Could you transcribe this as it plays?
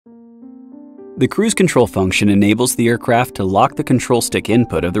The cruise control function enables the aircraft to lock the control stick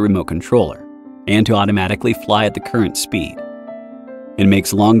input of the remote controller and to automatically fly at the current speed. It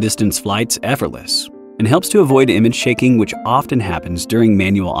makes long-distance flights effortless and helps to avoid image shaking, which often happens during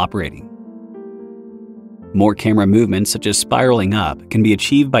manual operating. More camera movements, such as spiraling up, can be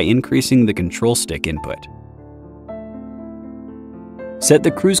achieved by increasing the control stick input. Set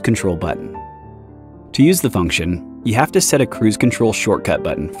the cruise control button. To use the function, you have to set a cruise control shortcut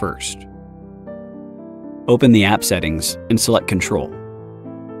button first. Open the app settings and select Control.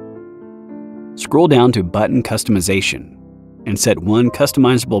 Scroll down to Button Customization and set one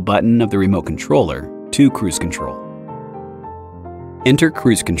customizable button of the remote controller to cruise control. Enter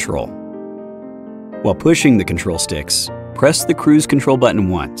cruise control. While pushing the control sticks, press the cruise control button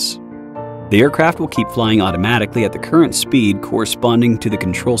once. The aircraft will keep flying automatically at the current speed corresponding to the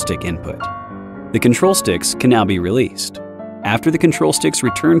control stick input. The control sticks can now be released. After the control sticks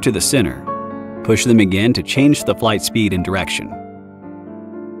return to the center, push them again to change the flight speed and direction.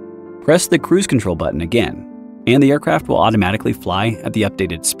 Press the cruise control button again, and the aircraft will automatically fly at the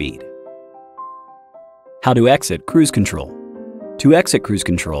updated speed. How to exit cruise control. To exit cruise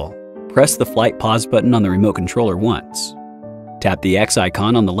control, press the flight pause button on the remote controller once. Tap the X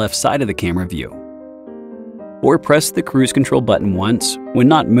icon on the left side of the camera view. Or press the cruise control button once when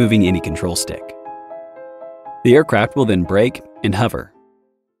not moving any control stick. The aircraft will then brake and hover.